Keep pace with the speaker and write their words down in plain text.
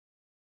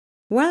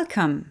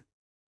Welcome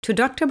to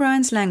Dr.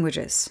 Brian's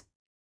Languages,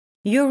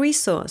 your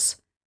resource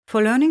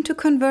for learning to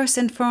converse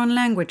in foreign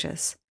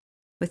languages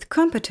with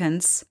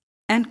competence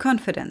and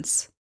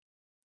confidence.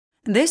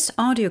 This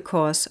audio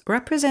course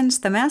represents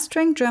the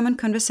Mastering German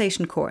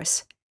Conversation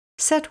course,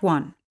 Set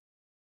 1.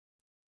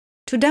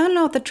 To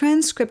download the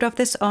transcript of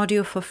this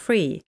audio for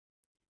free,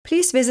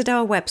 please visit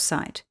our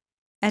website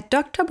at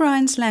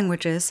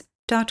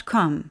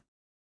drbrianslanguages.com.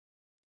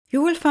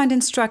 You will find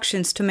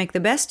instructions to make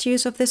the best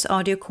use of this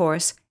audio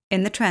course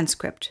in the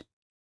transcript.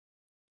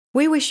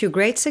 We wish you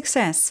great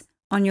success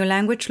on your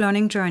language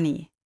learning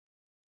journey.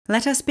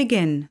 Let us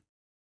begin.